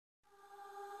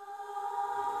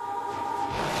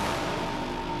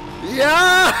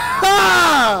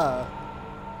Yeah!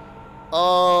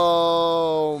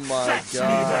 Oh my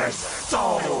god.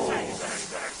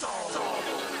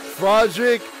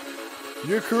 Fraudric,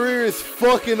 your career is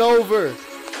fucking over.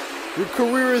 Your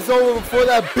career is over before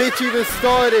that bitch even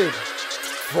started.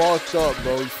 Fucked up,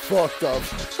 bro. He's fucked up.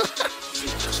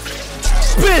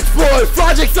 Bitch boy!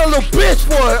 Fraudric's a little bitch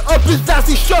boy! Up his ass,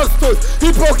 he shoves toys.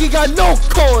 He broke, he got no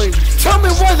coins. Tell me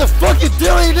why the fuck you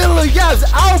deleted Lil Yav's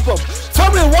album. Tell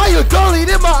me why you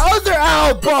deleted my other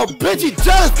album. Bitch, he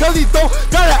jealous cause he don't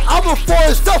got an album for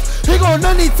himself. He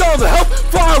gonna need some help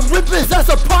for our rip his ass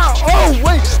apart. Oh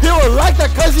wait, he don't like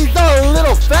that cause he's a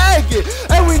little faggot.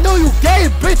 And we know you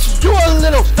gay, bitch, you a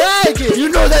little faggot. You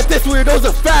know that this weirdo's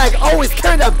a fag. Always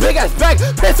carrying that big ass bag.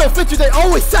 Pants so fit you, they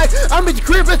always sag. I'm in your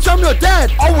career, bitch, I'm your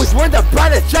dad. Always wearing that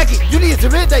brightest jacket. You need to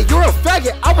admit that you're a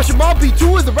faggot. I wish your mom beat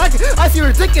you with a racket. I see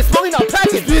your dick is smoking out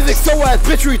package. Music so ass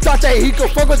bitch, we thought that he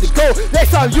could fuck with the gold.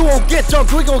 Next time you won't get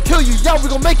jumped, we gon' kill you, yeah, we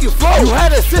gon' make you flow. You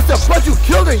had a sister, but you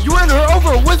killed her, you ran her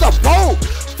over with a boat.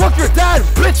 Fuck your dad,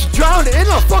 bitch, drowned in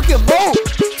a fucking boat.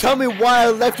 Tell me why I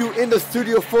left you in the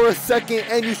studio for a second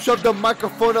and you shoved the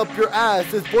microphone up your ass.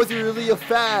 This boy's really a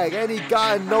fag and he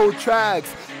got no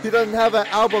tracks. He doesn't have an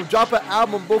album, drop an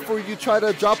album before you try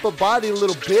to drop a body,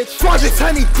 little bitch. Fraudric's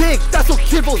tiny dick, that's what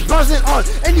Kidbo's buzzing on.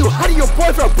 And you had your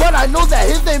boyfriend, but I know that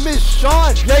his name is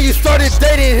Sean. Yeah, you started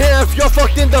dating him, you're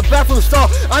fucked in the bathroom stall.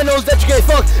 I know that you get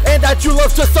fucked and that you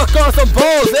love to suck on some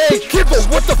balls. Hey, Kidbo,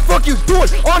 what the fuck you doing?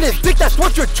 On his dick, that's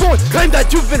what you're chewing. Claim that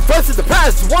you've been friends in the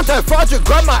past. One time Fraudric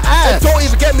grabbed my ass. And don't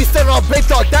even get me started on BAPE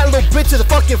talk, that little bitch is a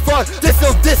fucking fraud. This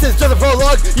is just a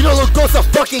prologue, you know little ghost a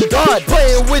fucking god.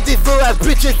 Playing with these little ass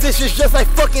bitches. This is just like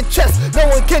fucking chess. No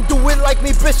one can do it like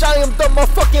me, bitch. I am the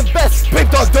motherfucking best.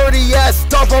 BAPE dog, dirty ass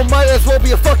Starbo might as well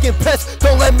be a fucking pest.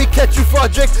 Don't let me catch you,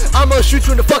 Fraudric. I'ma shoot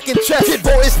you in the fucking chest.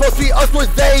 Kidbo is supposed to be us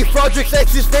with they. Fraudric's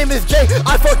ex, his name is Jay.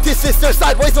 I fucked his sister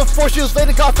sideways before she was laid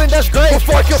in coffin. That's great.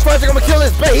 Before I kill Fraudric, I'ma kill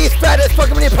his bae. He's fat as fuck.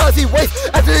 How many pounds he weighs?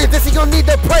 After this, he gon' need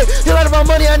to pray. He lied about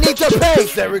money, I need to pay.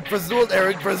 Eric Brazil,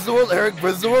 Eric Brazil, Eric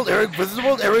Brazil, Eric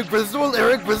Brazil, Eric Brazil,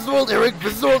 Eric Brazil, Eric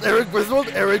Brazil, Eric Brazil,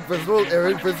 Eric Brazil,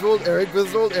 Eric Brazil, Eric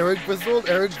Brazil, Eric Brazil,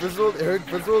 Eric Brazil, Eric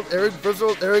Brazil, Eric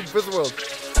Brazil, Eric Brazil.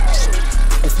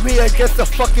 It's me against the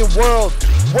fucking world.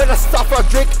 When I stop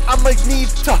Fraudric, I'ma need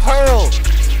to hurl.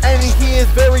 And he is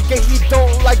very gay, he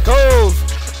don't like girls.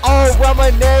 All around my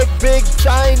neck, big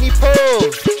shiny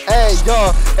pearls. Hey,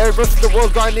 yo, Eric versus the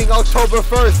world grinding October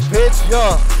 1st, bitch,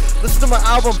 yo. Listen to my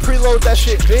album, preload that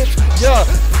shit, bitch. Yeah,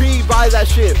 pre-buy that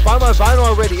shit. Buy my vinyl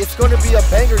already. It's gonna be a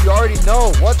banger, you already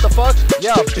know. What the fuck?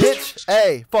 Yeah, bitch.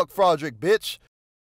 Hey, fuck Fraudric, bitch.